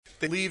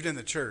They believed in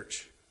the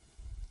church.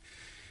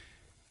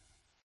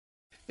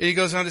 And he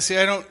goes on to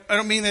say, I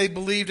don't mean they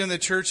believed in the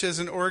church as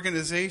an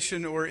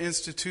organization or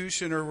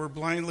institution or were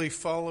blindly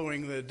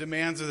following the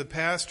demands of the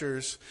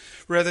pastors.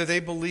 Rather,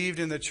 they believed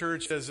in the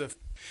church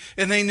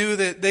and they knew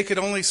that they could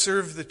only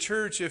serve the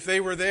church if they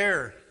were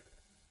there,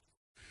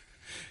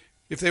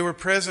 if they were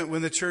present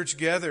when the church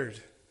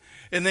gathered.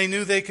 And they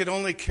knew they could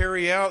only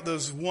carry out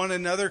those one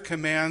another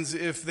commands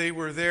if they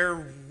were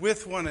there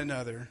with one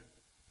another.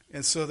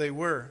 And so they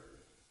were.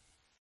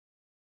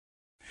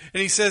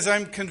 And he says,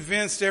 I'm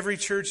convinced every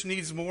church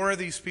needs more of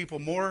these people,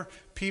 more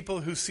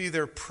people who see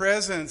their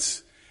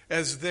presence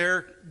as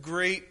their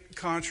great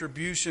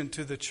contribution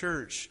to the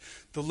church.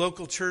 The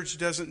local church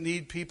doesn't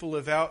need people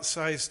of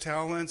outsized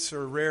talents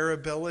or rare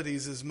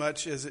abilities as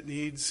much as it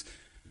needs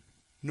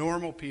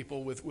normal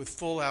people with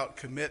full-out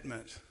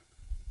commitment.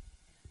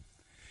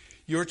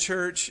 Your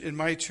church and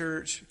my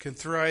church can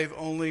thrive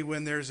only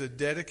when there's a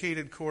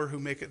dedicated core who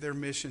make it their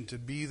mission to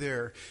be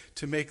there,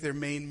 to make their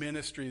main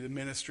ministry the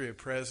ministry of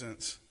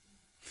presence.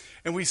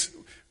 And we,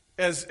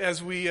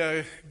 as we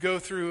go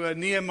through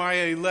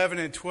Nehemiah 11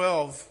 and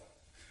 12,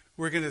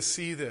 we're going to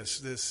see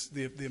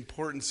the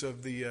importance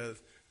of the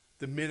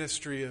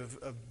ministry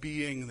of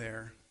being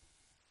there.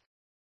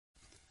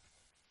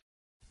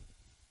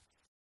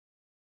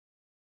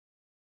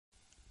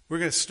 We're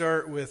going to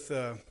start with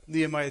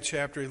Nehemiah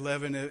chapter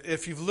 11.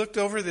 If you've looked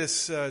over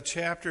this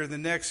chapter, the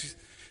next,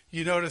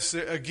 you notice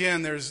that,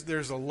 again,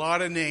 there's a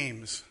lot of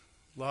names.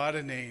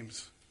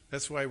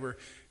 That's why we're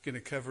going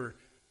to cover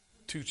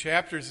 2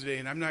 chapters today,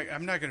 and I'm not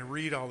going to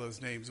read all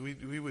those names.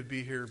 We would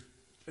be here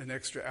an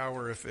extra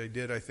hour if they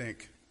did, I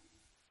think.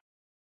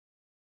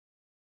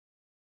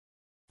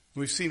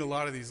 We've seen a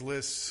lot of these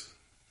lists,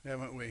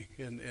 haven't we,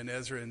 in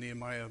Ezra and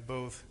Nehemiah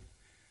both.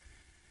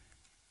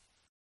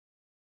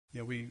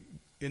 Yeah,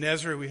 in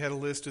Ezra, we had a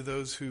list of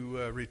those who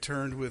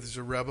returned with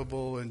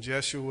Zerubbabel and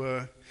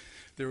Jeshua.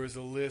 There was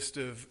a list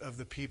of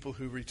the people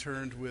who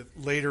returned with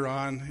later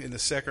on in the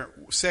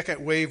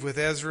second wave with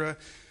Ezra.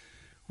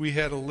 We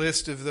had a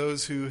list of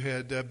those who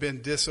had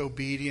been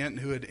disobedient,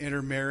 who had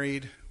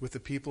intermarried with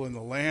the people in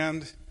the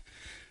land.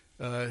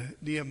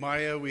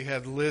 Nehemiah, we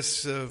had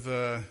lists of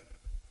the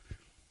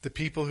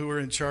people who were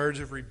in charge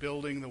of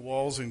rebuilding the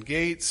walls and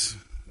gates.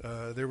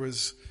 There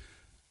was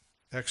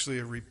actually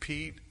a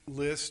repeat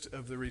list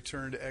of the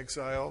returned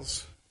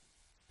exiles.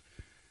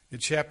 In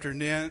chapter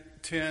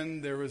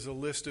 10, there was a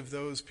list of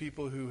those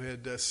people who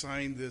had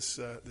signed this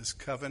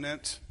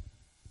covenant.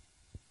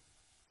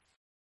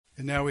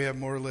 And now we have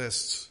more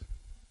lists.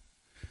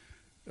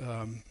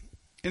 And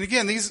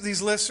again,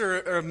 these lists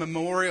are a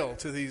memorial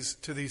to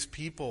these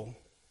people.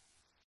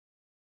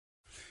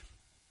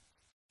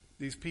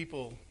 These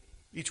people,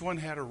 each one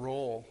had a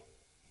role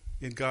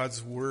in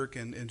God's work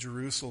in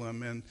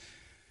Jerusalem. And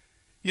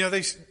you know,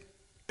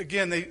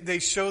 they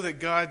show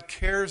that God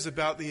cares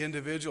about the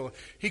individual.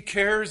 He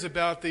cares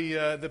about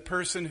the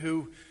person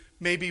who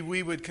maybe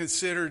we would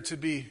consider to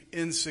be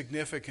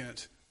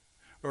insignificant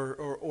or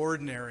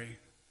ordinary.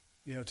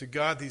 You know, to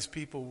God, these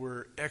people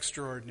were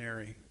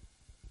extraordinary.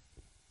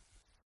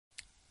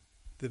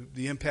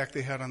 The impact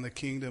they had on the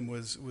kingdom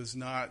was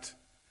not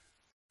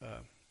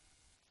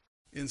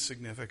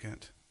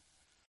insignificant.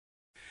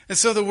 And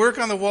so the work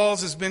on the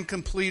walls has been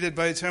completed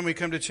by the time we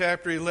come to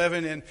chapter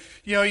 11. And,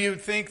 you know,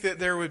 you'd think that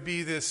there would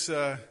be this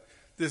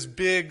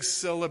big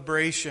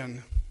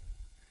celebration.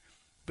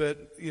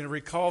 But, you know,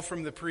 recall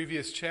from the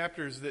previous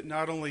chapters that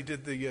not only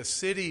did the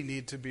city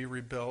need to be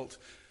rebuilt,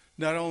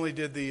 not only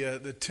did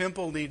the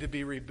temple need to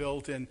be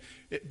rebuilt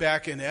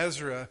back in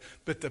Ezra,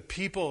 but the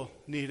people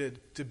needed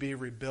to be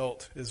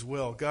rebuilt as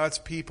well. God's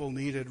people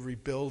needed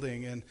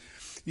rebuilding. And,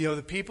 you know,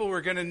 the people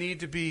were going to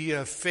need to be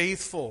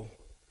faithful.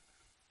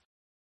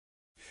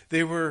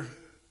 They were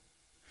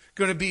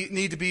going to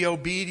need to be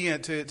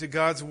obedient to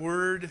God's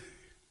word,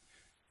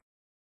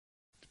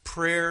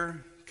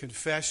 prayer,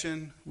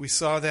 confession. We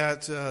saw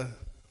that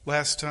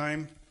last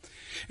time.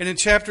 And in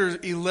chapter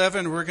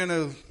 11, we're going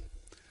to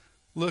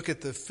look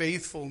at the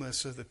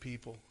faithfulness of the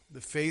people.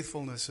 The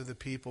faithfulness of the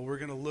people. We're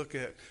going to look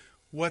at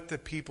what the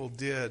people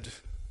did.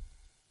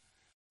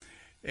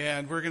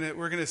 And we're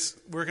going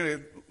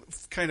to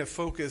kind of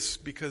focus,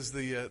 because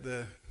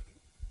the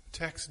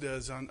text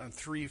does, on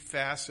 3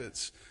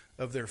 facets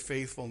of their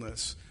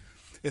faithfulness.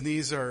 And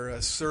these are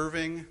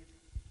serving,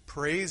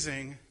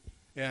 praising,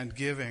 and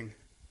giving.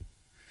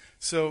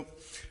 So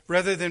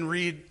rather than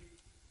read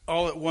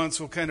all at once,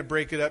 we'll kind of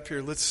break it up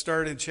here. Let's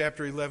start in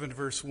chapter 11,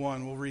 verse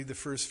 1. We'll read the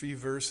first few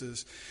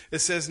verses. It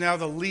says, "Now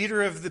the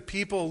leaders of the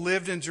people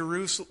lived in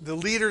Jerusalem,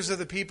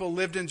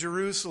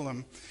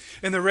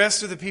 and the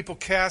rest of the people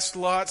cast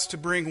lots to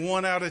bring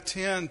 1 out of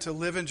 10 to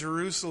live in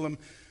Jerusalem,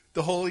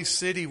 the holy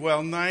city,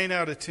 while 9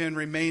 out of 10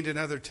 remained in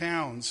other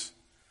towns.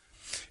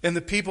 And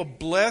the people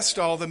blessed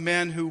all the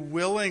men who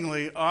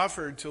willingly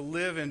offered to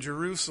live in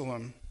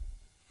Jerusalem.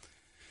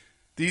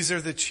 These are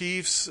the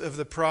chiefs of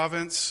the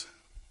province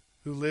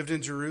who lived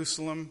in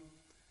Jerusalem.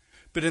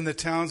 But in the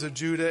towns of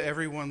Judah,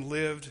 everyone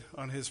lived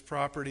on his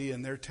property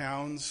in their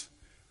towns: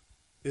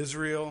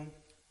 Israel,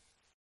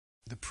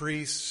 the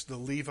priests, the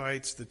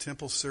Levites, the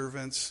temple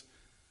servants,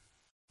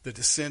 the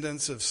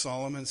descendants of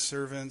Solomon's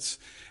servants.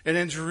 And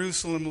in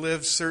Jerusalem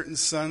lived certain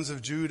sons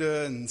of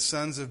Judah and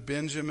sons of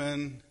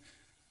Benjamin,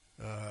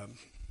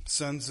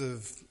 sons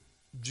of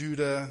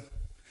Judah.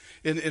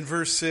 In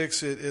verse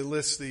 6, it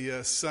lists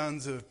the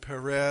sons of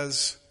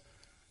Perez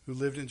who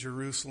lived in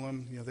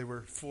Jerusalem. They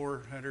were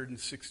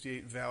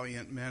 468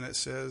 valiant men, it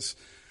says.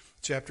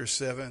 Chapter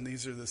 7,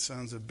 these are the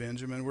sons of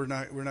Benjamin. We're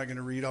not going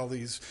to read all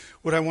these.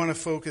 What I want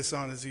to focus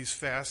on is these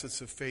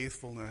facets of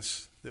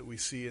faithfulness that we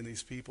see in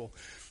these people.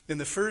 And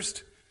the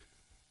first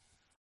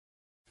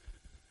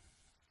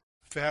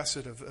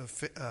facet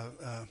of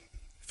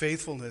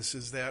faithfulness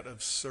is that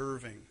of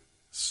serving.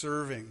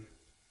 Serving.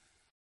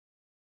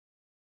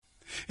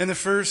 And the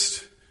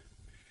first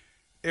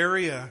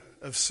area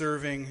of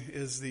serving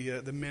is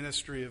the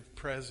ministry of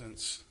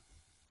presence.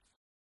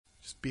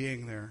 Just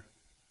being there.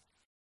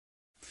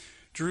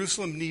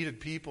 Jerusalem needed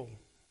people,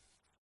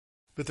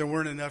 but there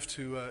weren't enough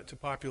to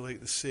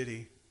populate the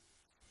city.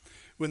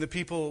 When the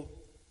people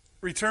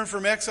returned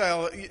from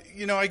exile,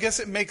 I guess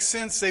it makes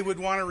sense they would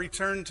want to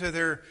return to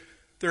their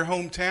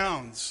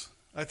hometowns.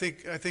 I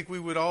think we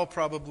would all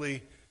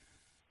probably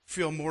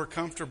feel more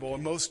comfortable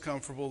and most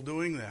comfortable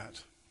doing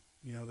that.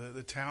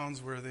 The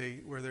towns where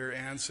their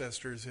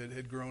ancestors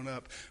had grown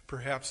up,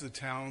 perhaps the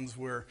towns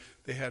where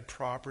they had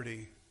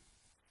property.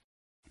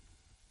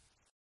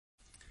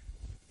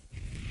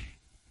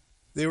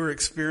 They were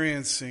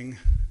experiencing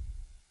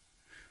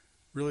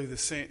really the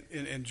same,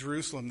 in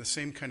Jerusalem, the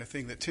same kind of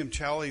thing that Tim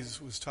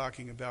Challies was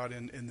talking about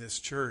in this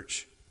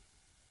church.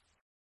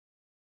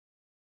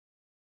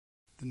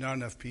 Not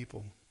enough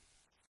people.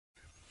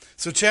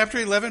 So chapter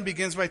 11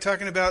 begins by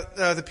talking about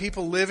the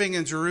people living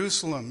in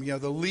Jerusalem.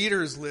 The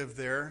leaders lived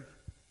there.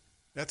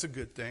 That's a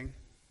good thing.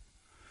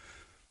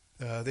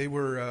 There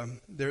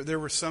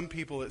were some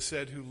people, it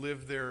said, who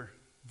lived there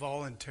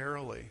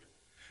voluntarily.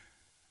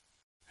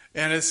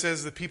 And it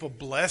says the people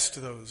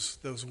blessed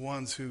those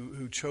ones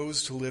who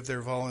chose to live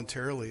there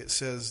voluntarily. It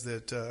says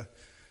that the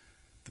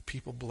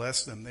people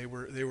blessed them. They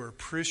were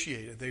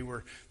appreciated. They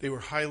were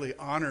highly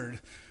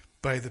honored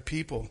by the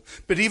people.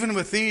 But even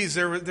with these,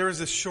 there was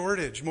a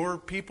shortage. More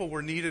people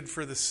were needed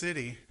for the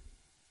city.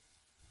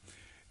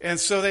 And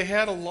so they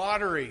had a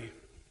lottery.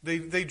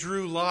 They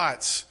drew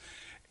lots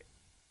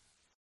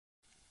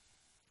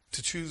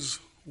to choose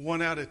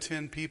 1 out of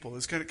 10 people.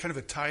 It's kind of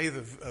a tithe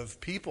of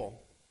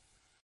people.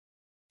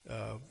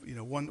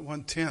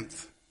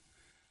 1/10.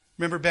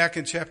 Remember back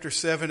in chapter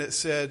 7, it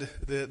said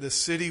the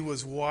city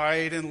was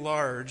wide and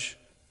large,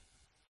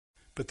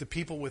 but the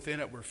people within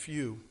it were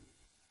few,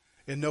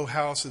 and no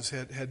houses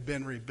had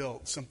been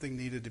rebuilt. Something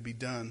needed to be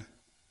done.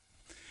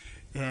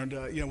 And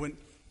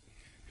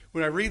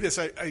when I read this,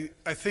 I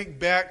think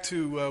back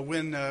to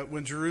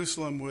when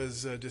Jerusalem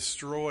was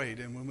destroyed,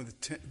 and when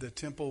the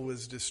temple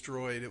was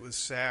destroyed, it was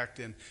sacked.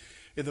 And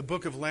in the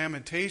book of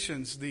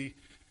Lamentations, the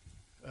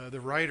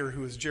writer,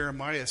 who is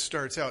Jeremiah,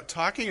 starts out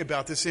talking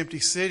about this empty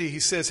city. He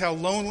says, "How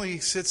lonely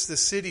sits the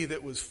city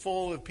that was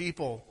full of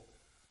people.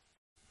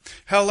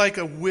 How like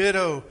a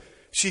widow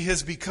she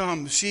has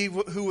become. She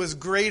who was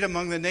great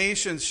among the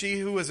nations, she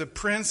who was a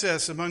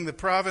princess among the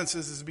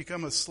provinces, has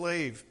become a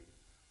slave.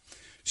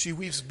 She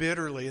weeps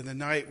bitterly in the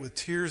night with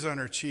tears on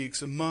her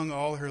cheeks. Among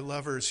all her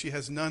lovers, she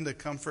has none to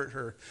comfort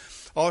her.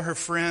 All her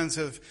friends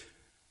have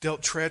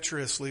dealt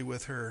treacherously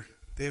with her.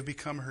 They have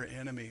become her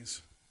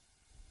enemies."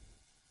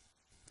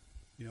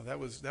 That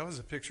was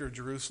a picture of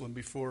Jerusalem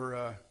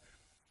before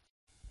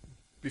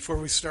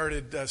we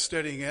started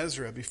studying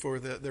Ezra, before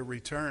the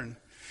return.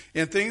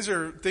 And things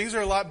are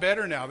a lot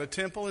better now. The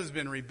temple has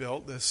been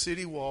rebuilt, the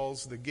city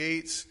walls, the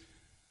gates.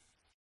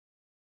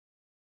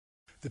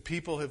 The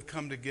people have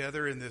come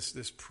together in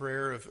this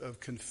prayer of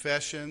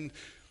confession,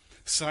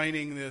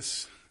 signing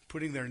this,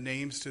 putting their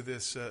names to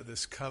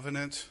this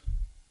covenant.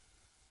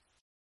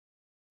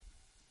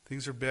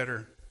 Things are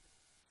better.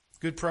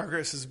 Good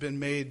progress has been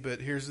made,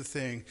 but here's the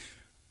thing.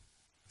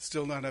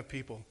 Still not enough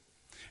people.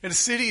 And a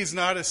city is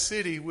not a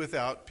city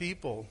without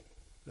people.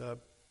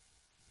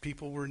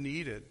 People were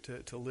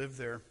needed to live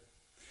there.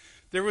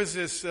 There was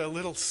this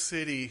little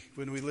city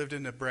when we lived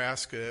in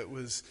Nebraska. It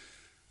was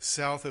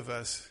south of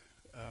us,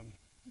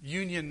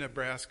 Union,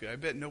 Nebraska. I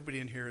bet nobody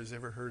in here has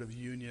ever heard of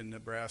Union,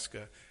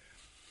 Nebraska.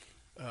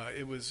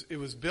 It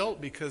was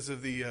built because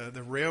of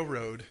the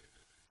railroad,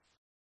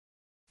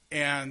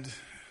 and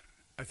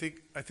I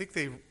think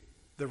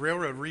the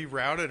railroad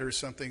rerouted or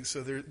something,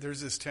 so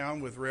there's this town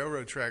with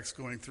railroad tracks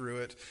going through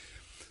it.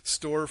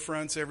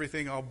 Storefronts,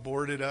 everything all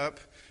boarded up.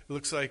 It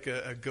looks like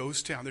a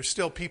ghost town. There's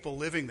still people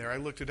living there. I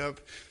looked it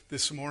up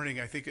this morning.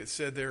 I think it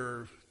said there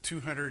are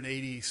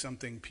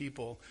 280-something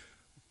people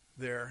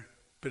there.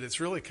 But it's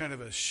really kind of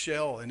a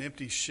shell, an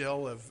empty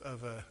shell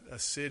of a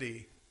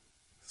city.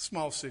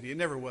 Small city. It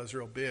never was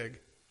real big.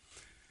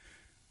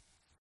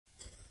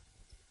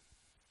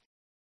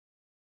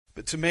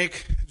 But to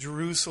make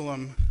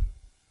Jerusalem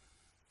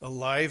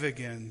alive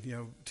again,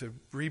 to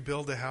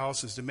rebuild the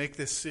houses, to make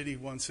this city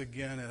once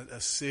again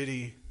a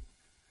city,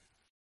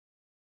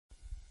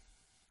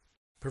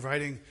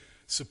 providing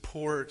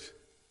support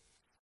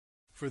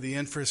for the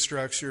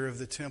infrastructure of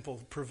the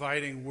temple,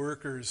 providing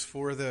workers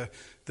for the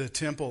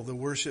temple, the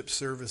worship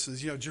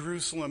services. You know,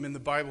 Jerusalem in the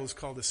Bible is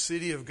called the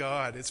city of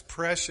God. It's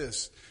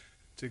precious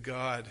to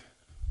God.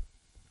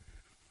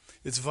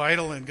 It's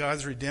vital in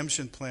God's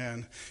redemption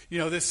plan. You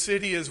know, this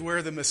city is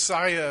where the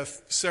Messiah,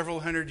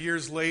 several hundred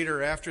years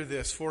later after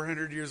this,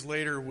 400 years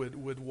later,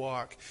 would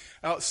walk.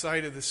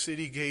 Outside of the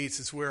city gates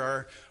is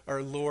where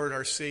our Lord,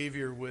 our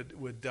Savior,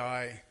 would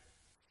die.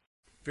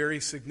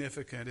 Very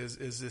significant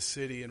is this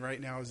city, and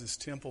right now is this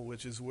temple,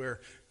 which is where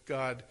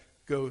God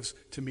goes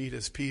to meet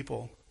his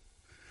people.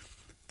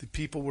 The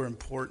people were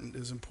important. It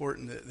was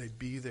important that they'd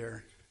be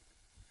there.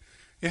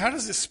 And how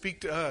does this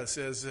speak to us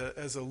as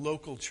a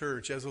local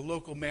church, as a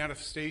local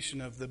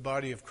manifestation of the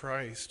body of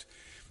Christ?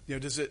 You know,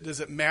 does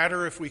it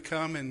matter if we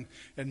come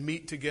and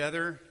meet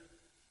together?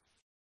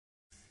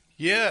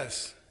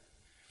 Yes.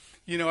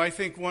 You know, I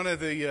think one of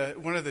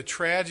the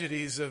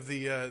tragedies of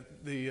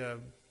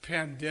the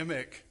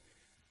pandemic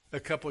a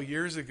couple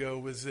years ago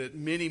was that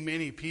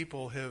many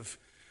people have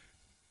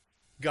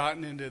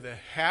gotten into the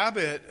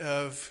habit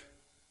of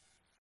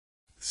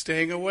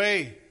staying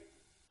away.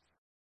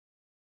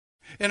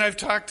 And I've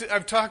talked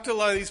to a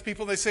lot of these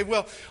people. They say,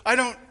 "Well,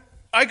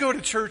 I go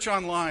to church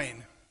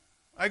online.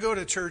 I go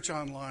to church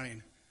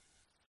online."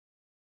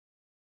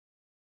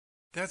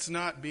 That's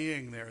not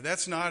being there.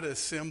 That's not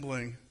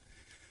assembling.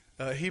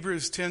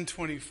 Hebrews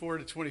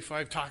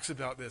 10:24-25 talks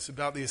about this,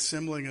 about the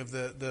assembling of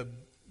the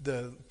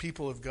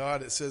people of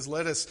God. It says,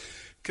 "Let us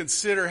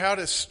consider how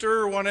to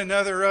stir one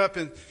another up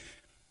and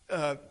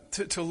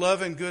to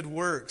love and good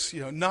works,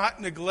 you know,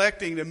 not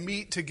neglecting to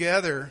meet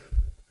together,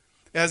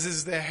 as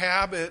is the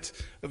habit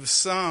of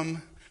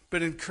some,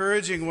 but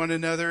encouraging one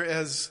another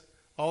as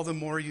all the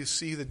more you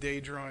see the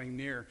day drawing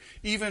near."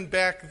 Even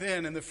back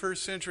then in the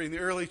first century, in the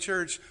early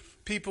church,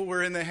 people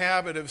were in the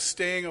habit of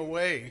staying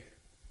away.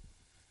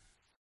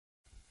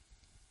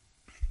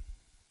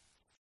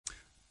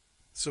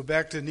 So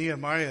back to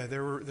Nehemiah,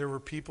 there were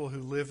people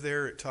who lived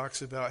there. It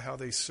talks about how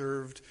they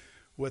served,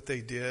 what they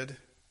did.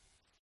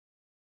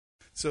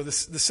 So the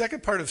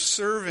second part of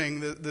serving,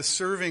 the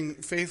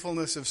serving,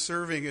 faithfulness of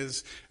serving,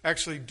 is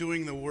actually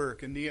doing the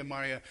work. And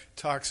Nehemiah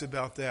talks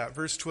about that.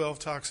 Verse 12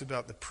 talks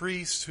about the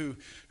priests who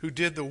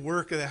did the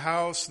work of the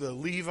house, the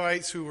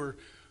Levites who were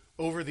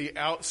over the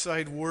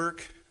outside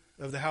work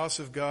of the house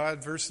of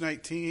God. Verse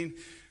 19,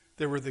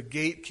 there were the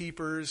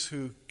gatekeepers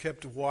who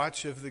kept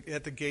watch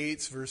at the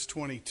gates. Verse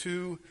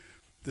 22,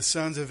 the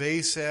sons of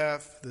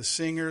Asaph, the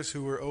singers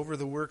who were over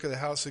the work of the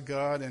house of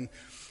God. And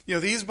you know,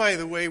 these, by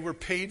the way, were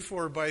paid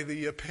for by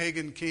the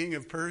pagan king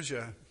of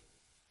Persia.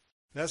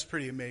 That's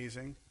pretty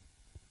amazing.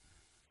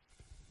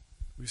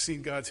 We've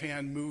seen God's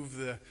hand move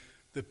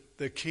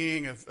the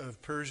king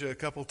of Persia a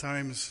couple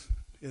times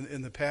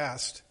in the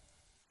past.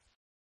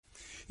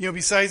 You know,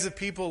 besides the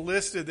people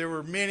listed, there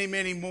were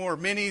many more,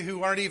 many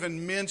who aren't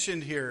even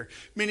mentioned here,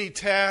 many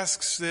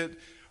tasks that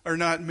are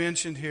not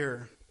mentioned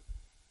here,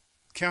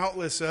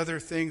 countless other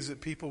things that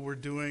people were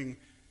doing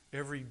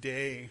every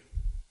day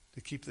to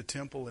keep the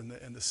temple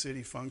and the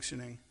city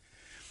functioning.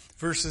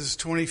 Verses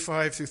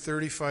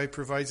 25-35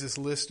 provides this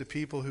list of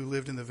people who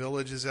lived in the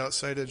villages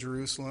outside of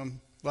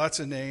Jerusalem.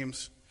 Lots of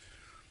names.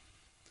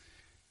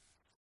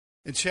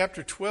 And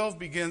chapter 12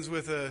 begins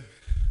with a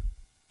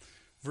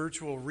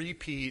virtual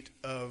repeat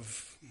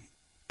of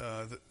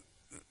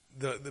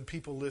the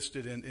people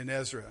listed in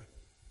Ezra.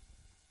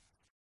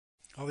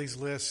 All these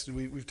lists, and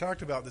we've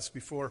talked about this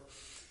before.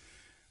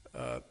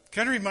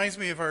 Kind of reminds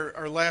me of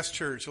our last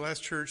church. The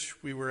last church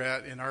we were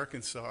at in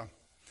Arkansas.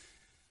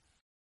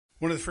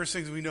 One of the first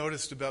things we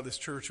noticed about this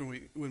church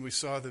when we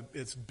saw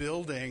its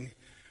building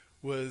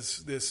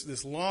was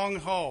this long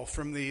hall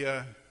from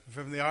the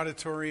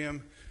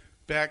auditorium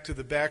back to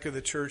the back of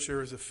the church. There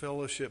was a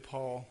fellowship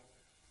hall.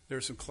 There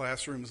were some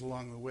classrooms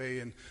along the way,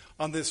 and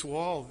on this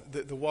wall,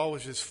 the wall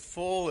was just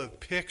full of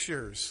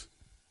pictures.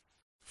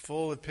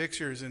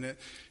 And it,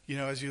 you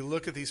know, as you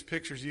look at these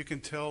pictures, you can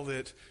tell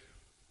that,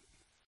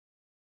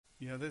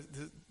 you know,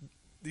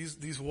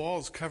 these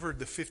walls covered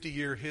the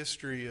 50-year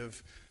history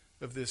of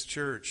this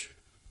church.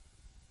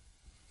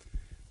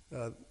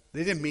 They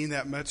didn't mean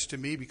that much to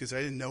me because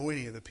I didn't know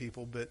any of the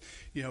people, but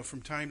you know,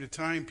 from time to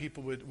time,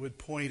 people would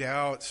point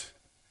out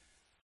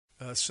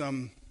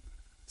some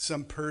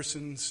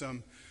person,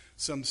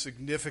 some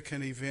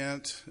significant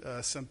event,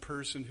 some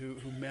person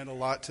who meant a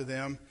lot to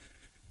them.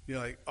 You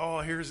know, like,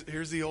 oh,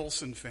 here's the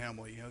Olson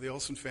family. You know, the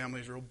Olson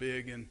family is real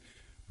big in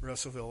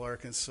Russellville,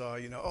 Arkansas.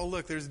 You know, oh,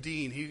 look, there's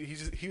Dean.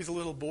 He's a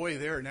little boy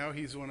there. Now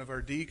he's one of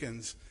our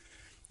deacons.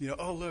 You know,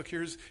 oh, look,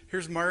 here's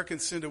Mark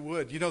and Cinda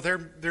Wood. You know,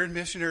 they're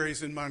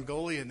missionaries in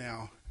Mongolia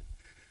now.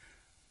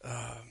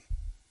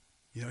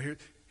 You know,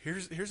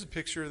 here's a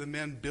picture of the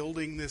men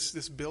building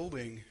this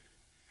building,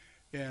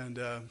 and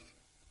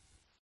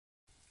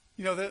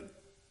you know, that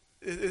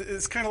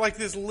it's kind of like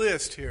this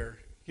list here.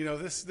 You know,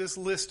 this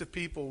list of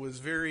people was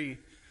very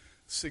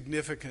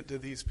significant to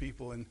these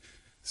people and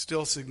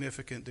still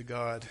significant to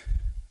God.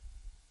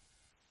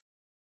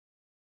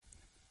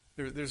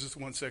 There's this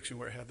one section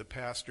where it had the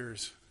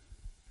pastors.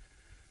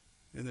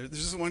 And there's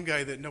just one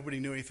guy that nobody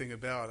knew anything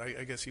about.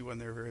 I guess he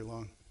wasn't there very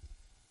long.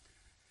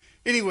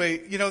 Anyway,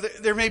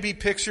 there may be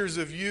pictures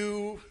of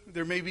you.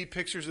 There may be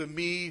pictures of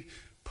me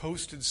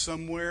posted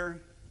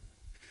somewhere.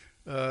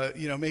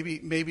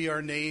 Maybe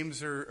our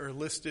names are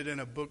listed in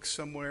a book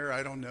somewhere.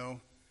 I don't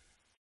know.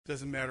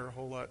 Doesn't matter a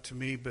whole lot to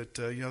me. But,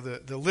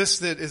 the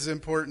list that is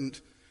important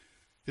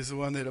is the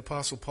one that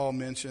Apostle Paul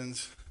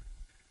mentions.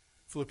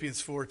 Philippians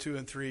 4, 2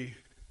 and 3.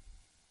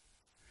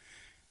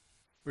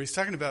 Where he's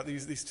talking about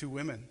these two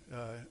women,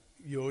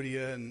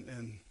 Euodia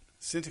and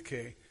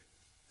Syntyche,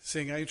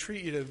 saying, I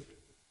entreat you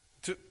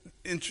to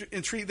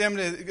entreat them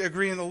to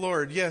agree in the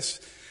Lord. Yes,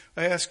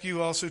 I ask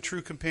you also,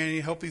 true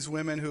companion, help these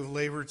women who have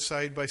labored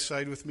side by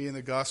side with me in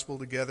the gospel,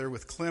 together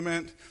with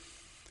Clement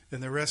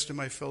and the rest of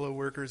my fellow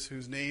workers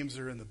whose names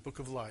are in the book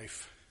of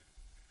life.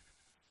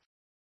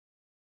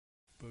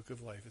 Book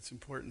of life. It's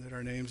important that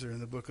our names are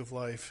in the book of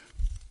life.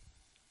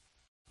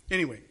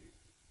 Anyway,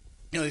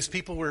 these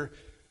people were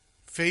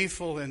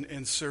faithful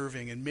and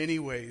serving in many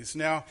ways.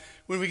 Now,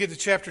 when we get to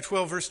chapter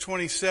 12, verse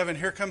 27,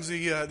 here comes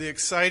the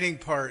exciting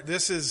part.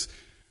 This is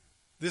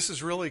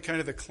really kind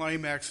of the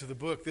climax of the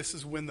book. This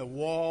is when the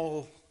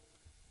wall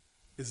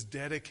is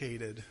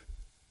dedicated.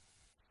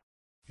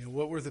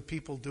 What were the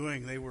people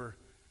doing? They were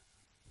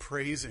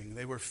praising.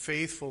 They were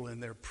faithful in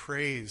their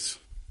praise.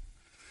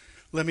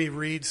 Let me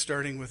read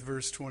starting with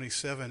verse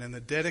 27. In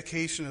the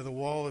dedication of the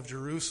wall of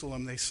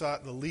Jerusalem, they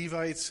sought the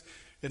Levites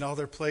in all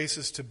their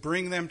places to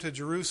bring them to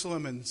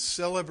Jerusalem and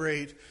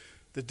celebrate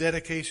the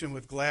dedication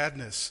with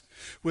gladness,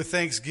 with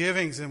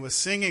thanksgivings and with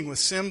singing, with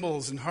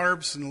cymbals and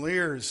harps and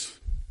lyres.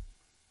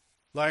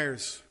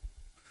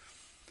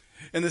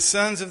 And the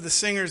sons of the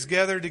singers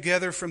gathered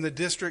together from the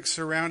districts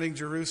surrounding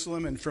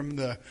Jerusalem and from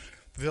the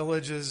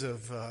villages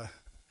of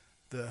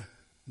the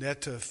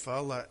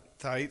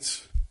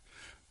Netophathites,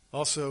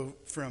 also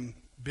from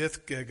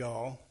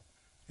Beth-Gagal,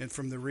 and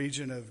from the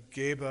region of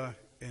Geba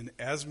and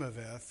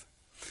Asmaveth.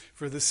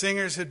 For the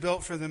singers had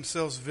built for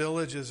themselves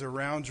villages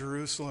around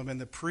Jerusalem, and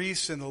the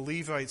priests and the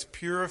Levites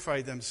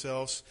purified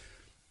themselves,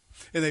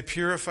 and they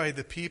purified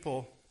the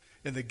people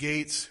and the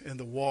gates and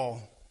the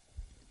wall.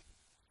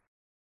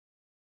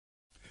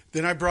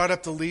 Then I brought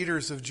up the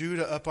leaders of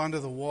Judah up onto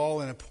the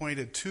wall and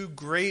appointed two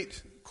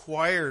great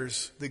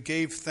choirs that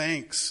gave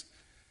thanks.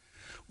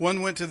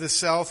 One went to the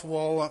south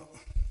wall,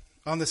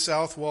 on the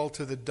south wall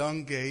to the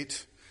dung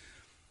gate,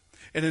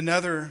 and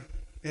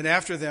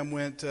after them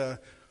went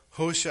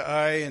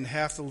Hoshai and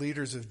half the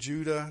leaders of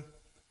Judah,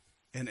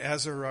 and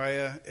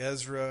Azariah,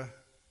 Ezra,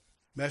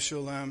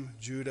 Meshullam,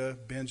 Judah,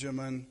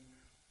 Benjamin,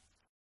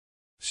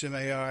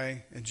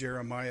 Shimei, and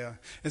Jeremiah,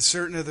 and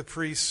certain of the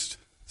priests'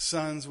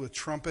 sons with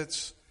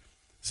trumpets,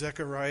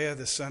 Zechariah,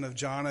 the son of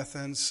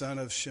Jonathan, son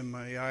of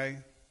Shimei,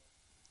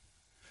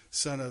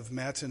 son of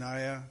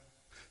Mattaniah,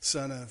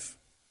 son of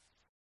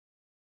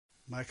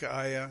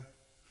Micaiah,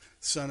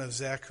 son of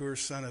Zakur,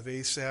 son of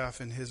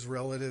Asaph, and his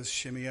relatives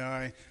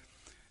Shimei,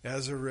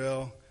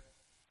 Azarel,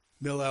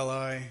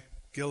 Milalai,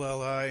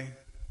 Gilalai,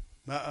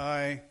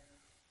 Maai,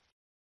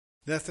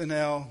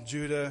 Nethanel,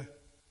 Judah,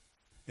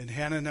 and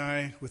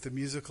Hanani with the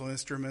musical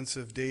instruments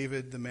of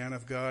David, the man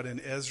of God, and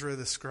Ezra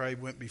the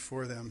scribe went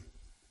before them.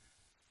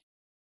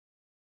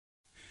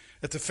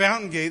 At the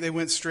fountain gate they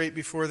went straight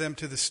before them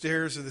to the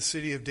stairs of the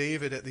city of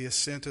David at the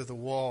ascent of the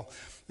wall,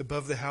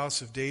 above the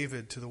house of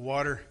David, to the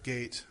water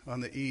gate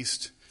on the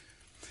east.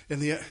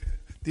 And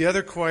the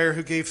other choir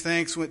who gave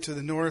thanks went to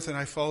the north, and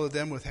I followed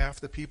them with half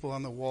the people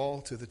on the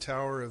wall to the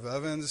Tower of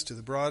Ovens, to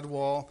the broad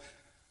wall,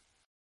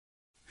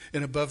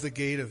 and above the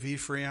gate of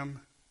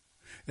Ephraim,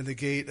 and the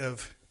gate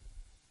of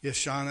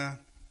Yeshana,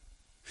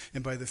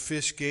 and by the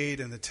fish gate,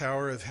 and the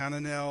Tower of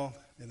Hananel,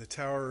 and the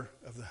Tower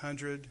of the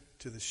 100,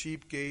 to the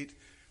sheep gate,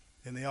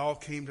 and they all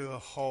came to a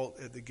halt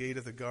at the gate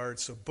of the guard.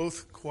 So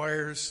both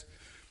choirs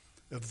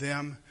of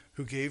them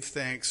who gave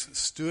thanks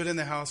stood in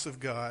the house of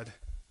God,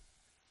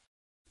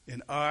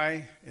 and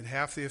I and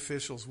half the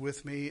officials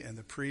with me, and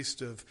the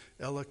priest of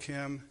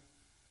Eliakim,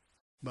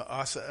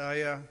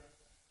 Maaseiah,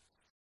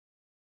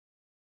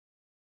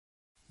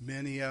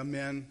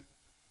 Meniamin,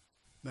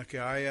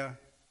 Micaiah,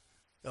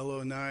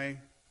 Elonai,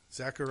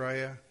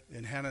 Zechariah,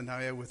 and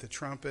Hananiah with the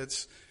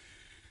trumpets,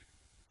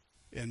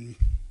 and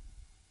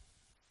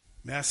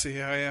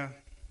Maaseiah,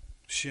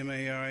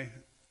 Shimei,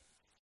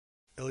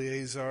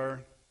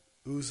 Eleazar,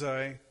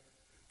 Uzai,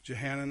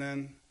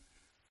 Jehanan,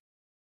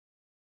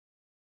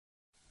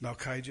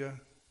 Malchijah,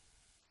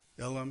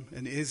 Elam,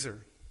 and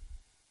Ezer.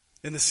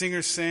 And the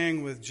singers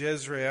sang with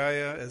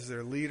Jezreiah as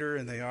their leader,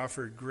 and they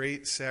offered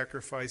great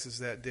sacrifices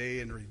that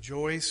day and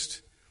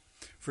rejoiced,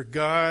 for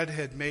God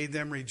had made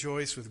them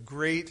rejoice with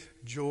great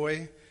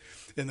joy.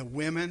 And the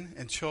women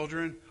and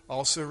children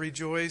also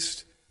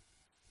rejoiced,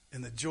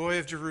 and the joy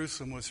of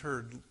Jerusalem was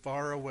heard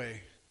far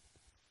away.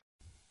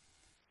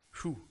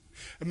 Whew.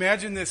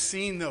 Imagine this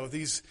scene, though,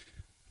 these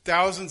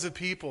thousands of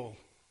people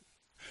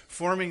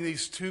forming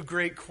these two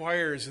great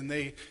choirs, and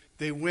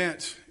they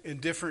went in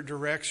different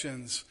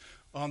directions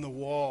on the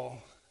wall,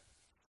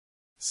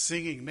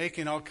 singing,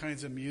 making all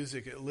kinds of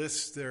music. It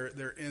lists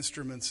their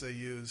instruments they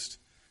used.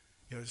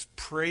 Just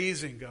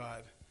praising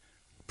God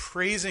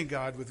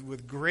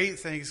with great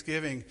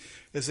thanksgiving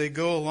as they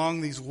go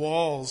along these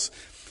walls.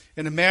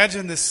 And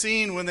imagine the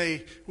scene when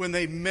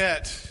they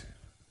met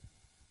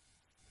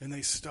and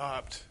they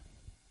stopped.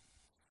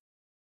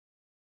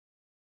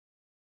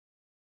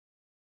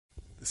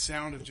 The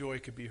sound of joy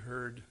could be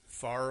heard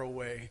far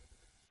away.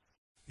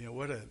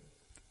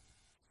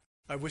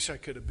 I wish I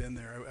could have been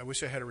there. I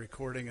wish I had a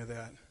recording of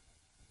that.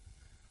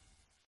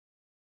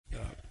 I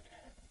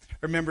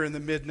remember in the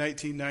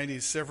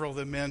mid-1990s, several of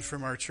the men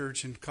from our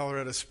church in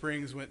Colorado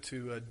Springs went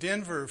to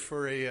Denver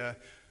for a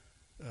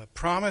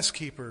Promise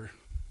Keeper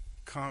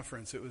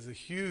conference. It was a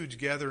huge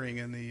gathering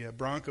in the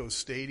Broncos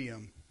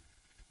Stadium.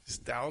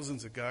 Just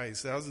thousands of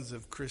guys, thousands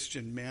of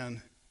Christian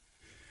men.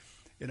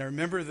 And I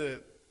remember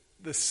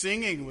the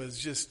singing was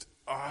just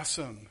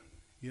awesome.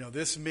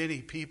 This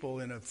many people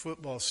in a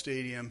football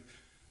stadium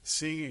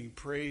singing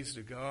praise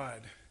to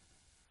God.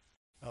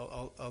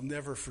 I'll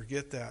never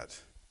forget that.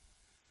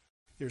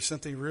 There's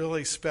something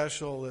really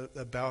special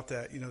about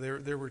that.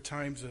 There were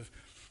times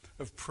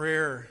of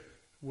prayer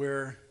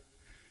where,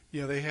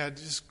 they had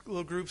just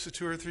little groups of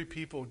 2 or 3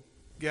 people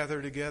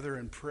gather together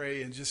and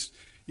pray, and just,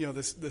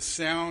 the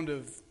sound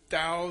of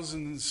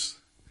thousands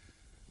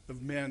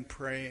of men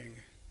praying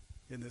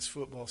in this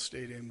football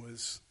stadium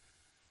was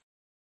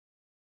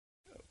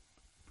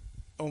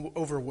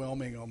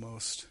overwhelming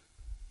almost.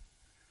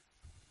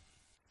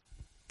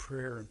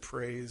 Prayer and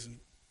praise and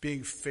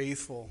being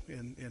faithful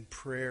in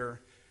prayer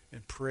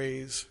and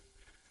praise.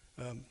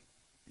 I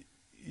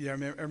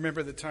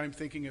remember the time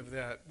thinking of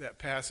that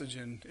passage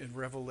in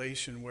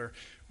Revelation where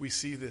we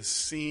see this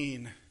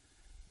scene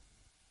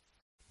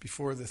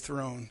before the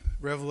throne.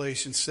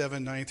 Revelation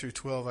 7, 9 through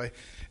 12.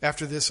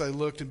 After this I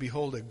looked, and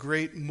behold, a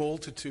great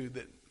multitude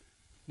that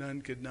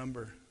none could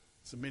number.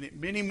 So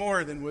many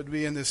more than would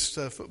be in this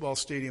football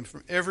stadium,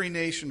 from every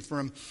nation,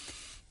 from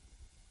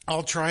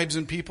all tribes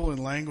and people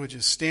and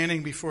languages,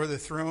 standing before the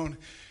throne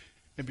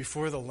and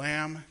before the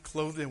Lamb,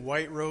 clothed in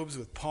white robes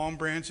with palm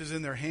branches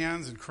in their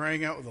hands, and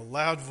crying out with a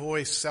loud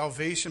voice,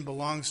 "Salvation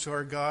belongs to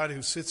our God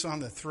who sits on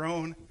the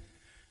throne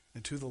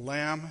and to the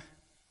Lamb."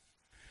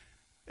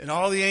 And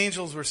all the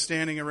angels were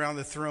standing around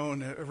the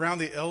throne, around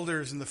the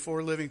elders and the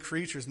 4 living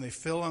creatures, and they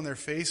fell on their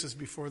faces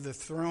before the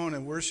throne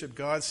and worshiped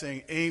God,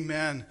 saying,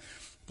 "Amen.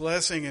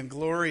 Blessing and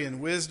glory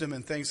and wisdom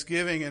and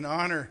thanksgiving and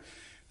honor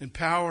and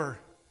power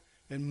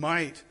and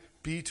might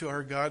be to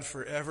our God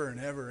forever and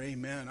ever.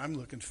 Amen." I'm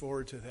looking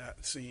forward to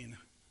that scene.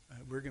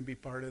 We're going to be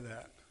part of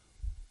that.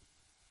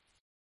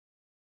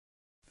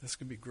 That's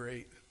going to be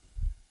great.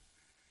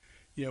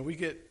 We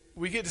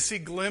get to see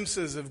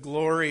glimpses of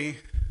glory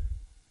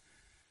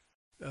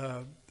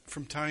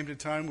from time to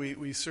time.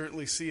 We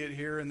certainly see it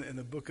here in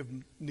the book of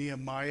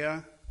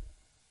Nehemiah,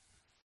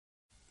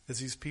 as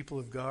these people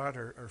of God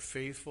are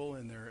faithful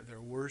in their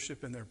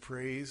worship and their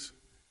praise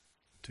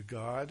to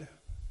God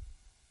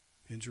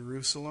in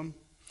Jerusalem,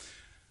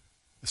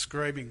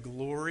 ascribing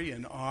glory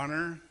and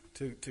honor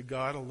to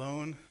God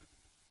alone.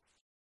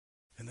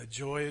 And the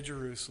joy of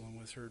Jerusalem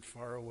was heard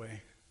far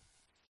away.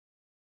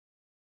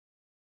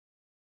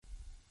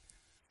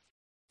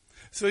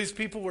 So these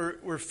people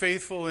were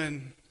faithful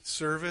in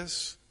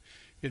service,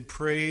 in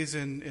praise,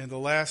 and the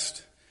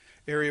last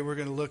area we're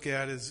going to look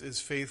at is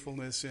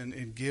faithfulness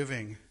in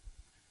giving.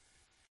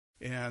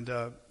 And,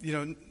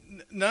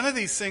 none of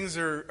these things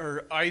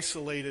are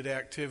isolated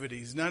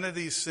activities. None of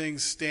these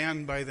things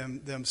stand by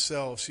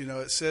themselves.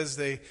 It says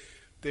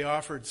they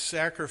offered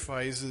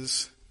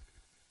sacrifices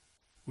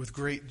with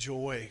great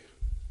joy.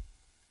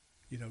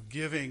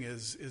 Giving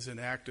is an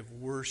act of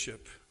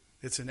worship.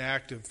 It's an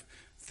act of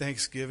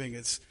thanksgiving.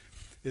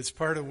 It's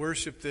part of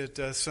worship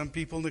that some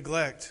people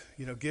neglect.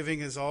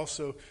 Giving is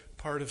also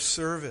part of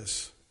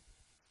service.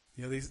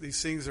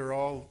 These things they're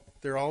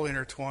all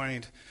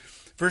intertwined.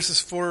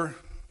 Verses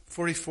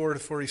 44 to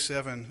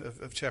 47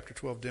 of chapter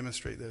 12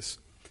 demonstrate this.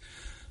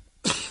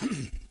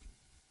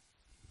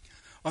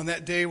 On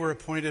that day were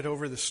appointed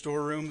over the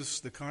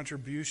storerooms the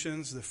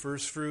contributions, the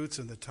first fruits,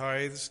 and the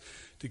tithes,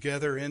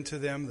 together into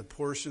them the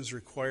portions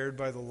required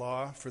by the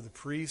law for the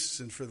priests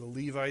and for the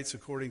Levites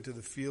according to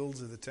the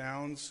fields of the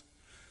towns.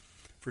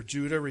 For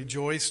Judah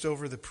rejoiced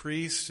over the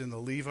priests and the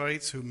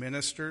Levites who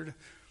ministered,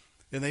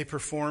 and they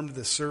performed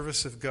the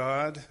service of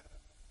God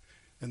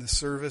and the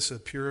service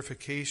of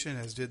purification,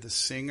 as did the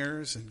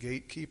singers and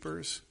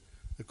gatekeepers,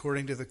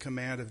 according to the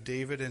command of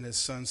David and his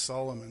son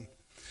Solomon.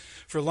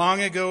 For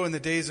long ago, in the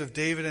days of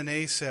David and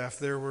Asaph,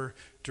 there were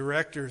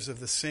directors of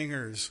the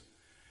singers,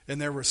 and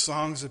there were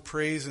songs of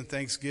praise and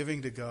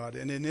thanksgiving to God.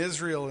 And in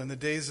Israel, in the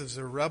days of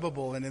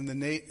Zerubbabel and in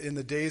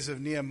the days of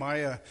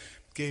Nehemiah,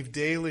 gave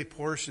daily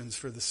portions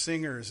for the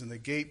singers and the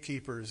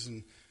gatekeepers,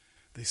 and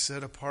they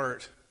set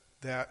apart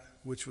that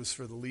which was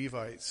for the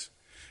Levites.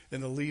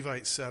 And the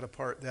Levites set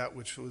apart that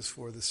which was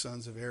for the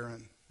sons of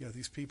Aaron.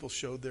 These people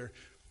showed their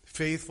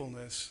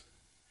faithfulness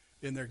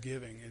in their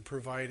giving and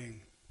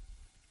providing.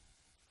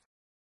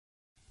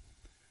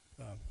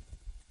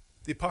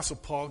 The Apostle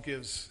Paul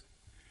gives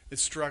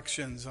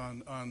instructions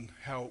on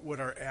what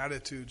our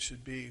attitude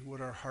should be,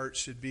 what our heart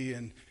should be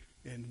in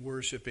in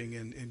worshiping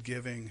and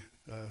giving.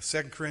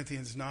 2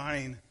 Corinthians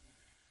 9,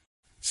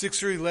 6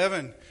 through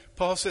 11,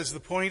 Paul says the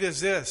point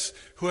is this: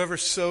 whoever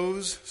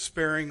sows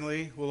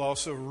sparingly will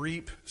also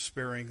reap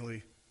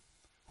sparingly.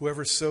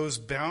 Whoever sows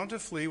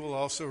bountifully will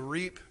also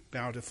reap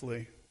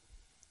bountifully.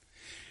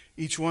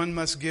 Each one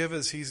must give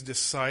as he's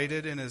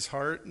decided in his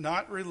heart,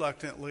 not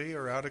reluctantly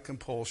or out of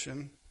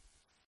compulsion.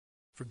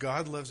 For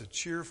God loves a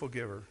cheerful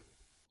giver.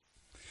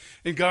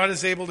 And God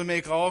is able to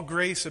make all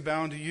grace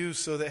abound to you,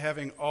 so that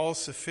having all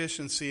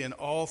sufficiency in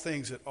all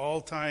things at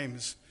all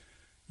times,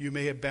 you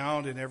may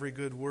abound in every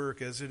good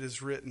work, as it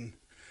is written,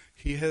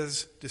 He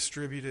has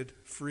distributed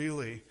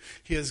freely.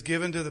 He has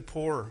given to the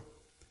poor.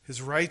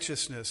 His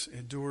righteousness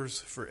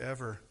endures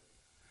forever.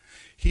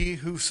 He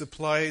who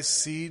supplies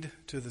seed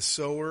to the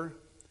sower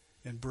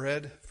and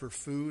bread for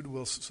food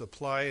will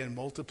supply and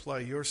multiply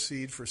your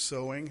seed for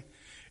sowing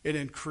and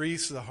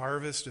increase the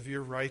harvest of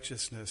your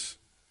righteousness.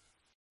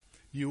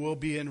 You will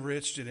be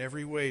enriched in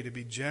every way, to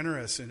be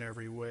generous in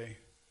every way,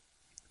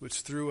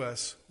 which through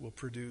us will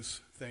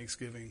produce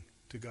thanksgiving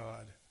to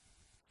God.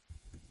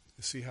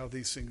 You see how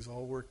these things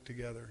all work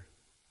together: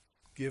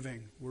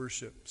 giving,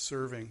 worship,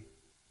 serving.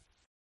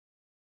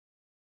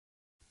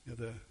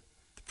 The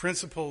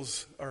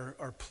principles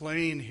are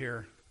plain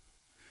here.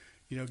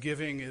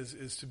 Giving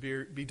is to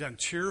be done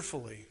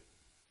cheerfully,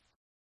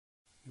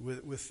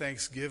 with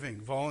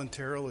thanksgiving,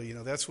 voluntarily.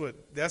 That's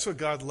what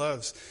God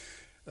loves.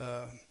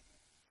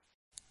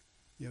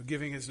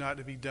 Giving is not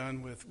to be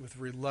done with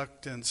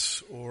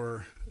reluctance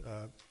or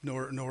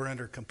nor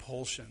under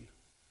compulsion.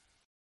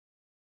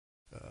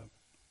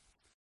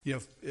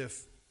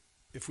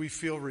 If we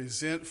feel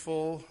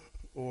resentful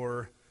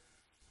or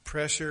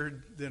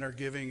pressured, then our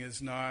giving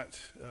is not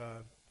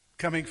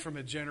coming from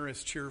a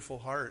generous, cheerful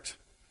heart.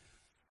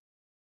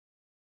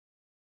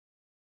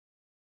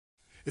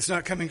 It's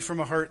not coming from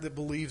a heart that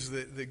believes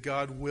that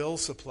God will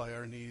supply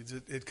our needs.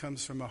 It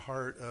comes from a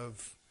heart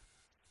of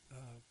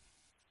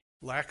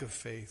lack of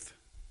faith.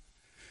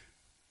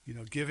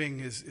 Giving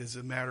is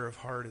a matter of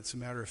heart. It's a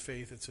matter of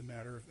faith. It's a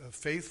matter of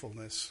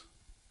faithfulness.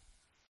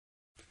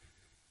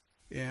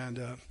 And,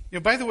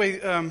 by the way,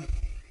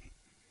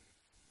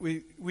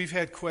 we've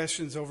had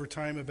questions over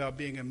time about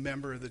being a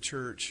member of the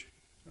church,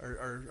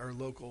 our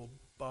local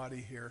body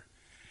here.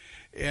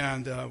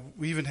 And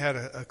we even had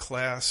a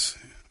class.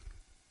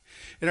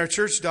 And our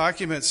church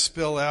documents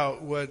spell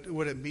out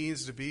what it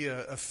means to be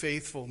a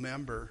faithful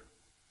member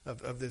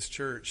of this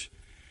church.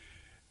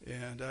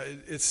 And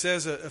it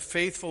says a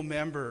faithful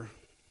member,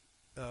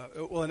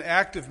 an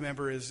active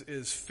member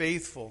is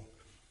faithful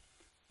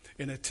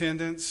in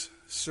attendance,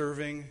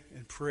 serving,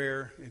 in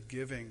prayer, and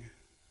giving.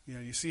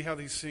 You see how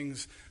these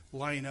things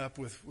line up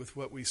with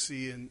what we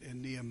see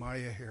in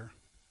Nehemiah here.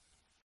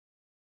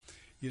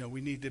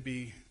 We need to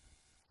be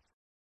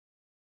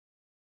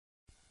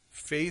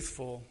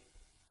faithful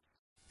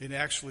in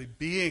actually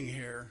being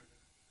here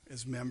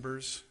as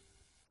members.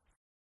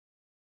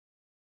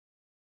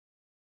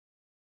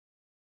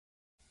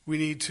 We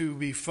need to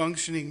be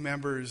functioning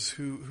members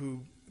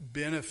who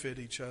benefit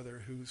each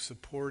other, who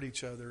support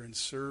each other and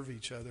serve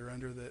each other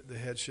under the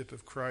headship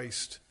of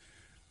Christ.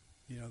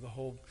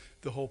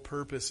 The whole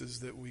purpose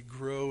is that we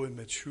grow and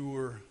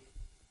mature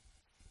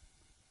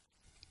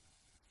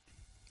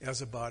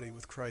as a body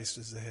with Christ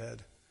as the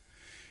head.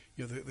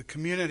 The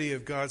community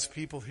of God's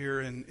people here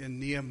in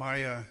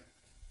Nehemiah,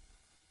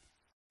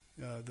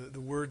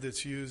 the word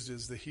that's used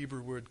is the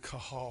Hebrew word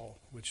kahal,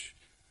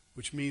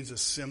 which means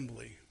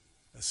assembly.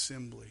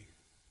 Assembly.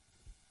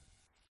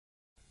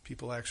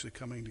 People actually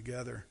coming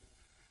together.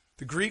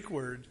 The Greek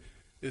word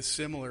is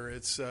similar.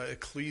 It's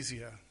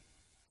ecclesia.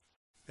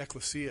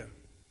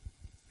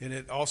 And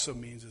it also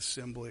means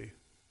assembly.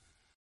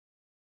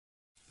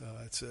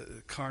 It's a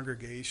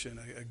congregation,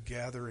 a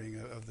gathering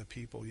of the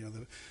people.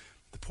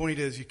 The point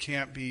is, you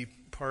can't be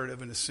part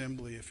of an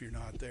assembly if you're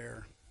not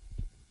there.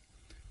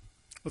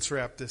 Let's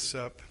wrap this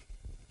up.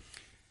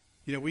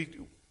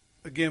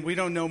 We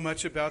don't know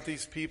much about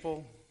these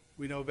people.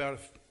 We know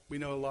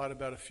a lot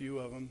about a few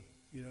of them.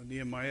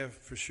 Nehemiah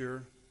for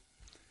sure.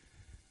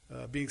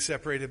 Being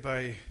separated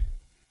by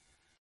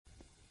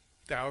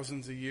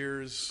thousands of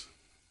years.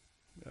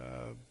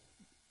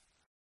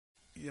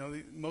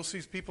 Most of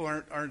these people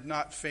aren't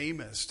not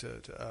famous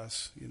to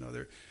us.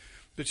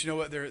 But you know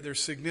what? Their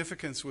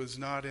significance was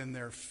not in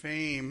their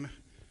fame.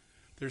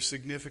 Their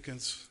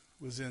significance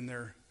was in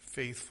their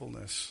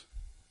faithfulness.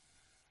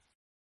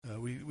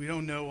 We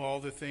don't know all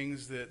the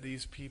things that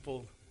these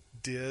people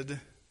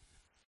did.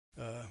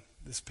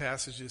 This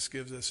passage just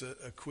gives us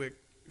a quick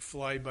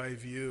flyby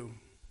view.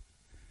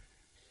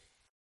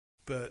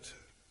 But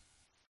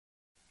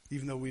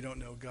even though we don't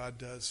know, God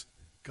does.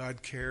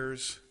 God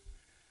cares.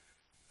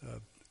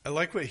 I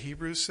like what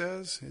Hebrews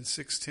says in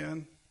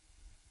 6:10.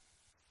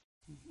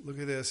 Look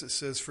at this. It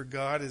says, "For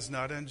God is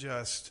not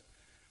unjust,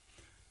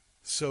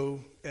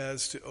 so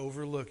as to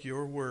overlook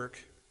your work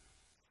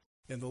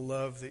and the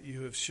love that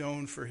you have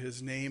shown for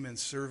His name in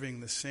serving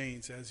the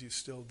saints, as you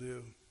still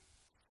do."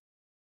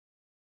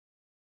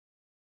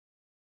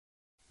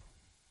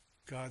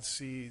 God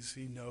sees,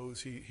 He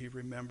knows, He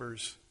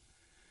remembers.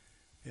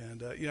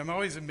 And I'm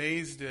always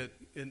amazed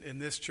in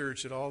this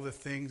church at all the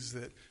things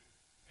that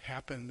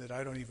happen that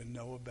I don't even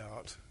know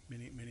about.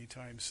 Many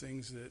times,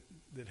 things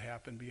that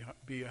happen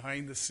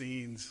behind the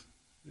scenes.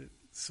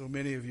 So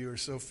many of you are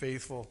so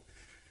faithful,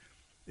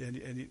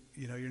 and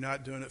you're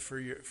not doing it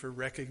for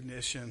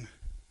recognition.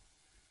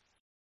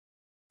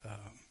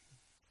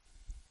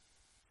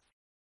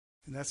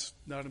 And that's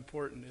not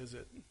important, is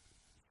it?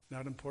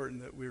 Not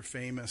important that we're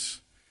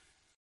famous,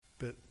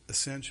 but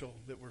essential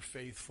that we're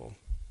faithful.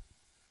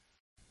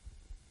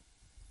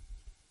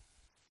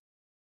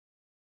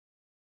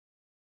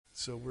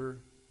 So we're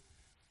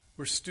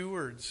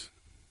stewards.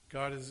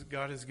 God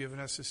has given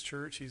us His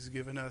church. He's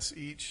given us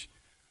each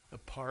a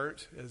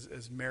part,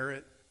 as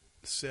Merritt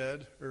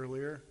said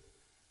earlier.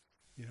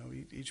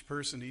 Each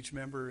person, each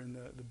member in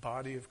the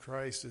body of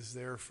Christ is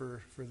there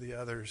for the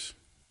others.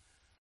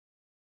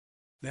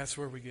 That's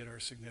where we get our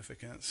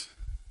significance.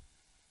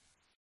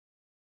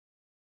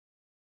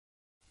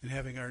 And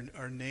having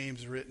our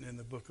names written in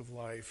the book of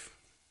life,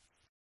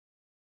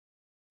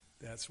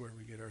 that's where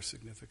we get our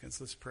significance.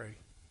 Let's pray.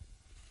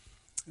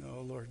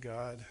 Oh, Lord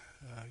God,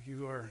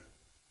 you are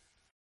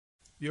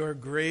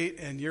great,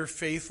 and your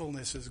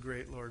faithfulness is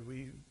great, Lord.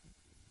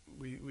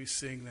 We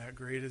sing that.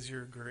 Great is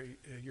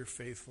your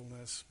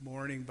faithfulness.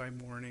 Morning by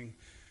morning,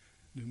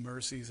 new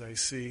mercies I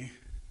see.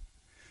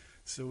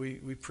 So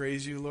we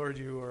praise you, Lord.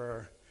 You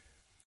are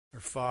our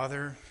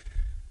Father.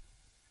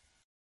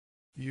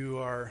 You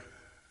are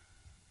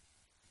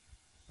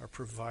our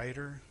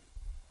provider.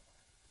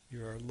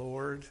 You're our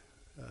Lord.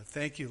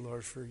 Thank you,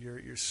 Lord, for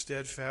your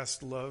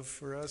steadfast love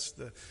for us,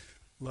 the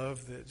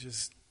love that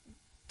just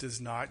does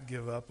not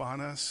give up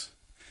on us.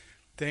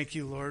 Thank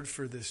you, Lord,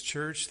 for this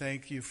church.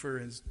 Thank you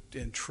for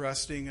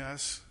entrusting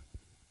us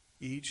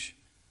each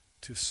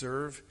to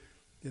serve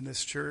in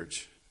this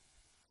church.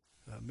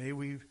 May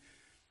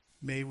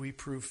we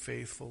prove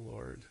faithful,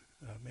 Lord.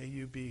 May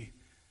you be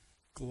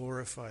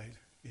glorified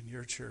in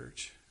your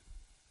church.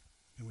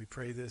 And we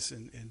pray this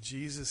in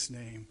Jesus'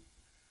 name,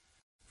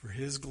 for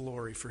His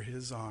glory, for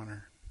His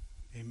honor.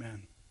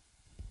 Amen.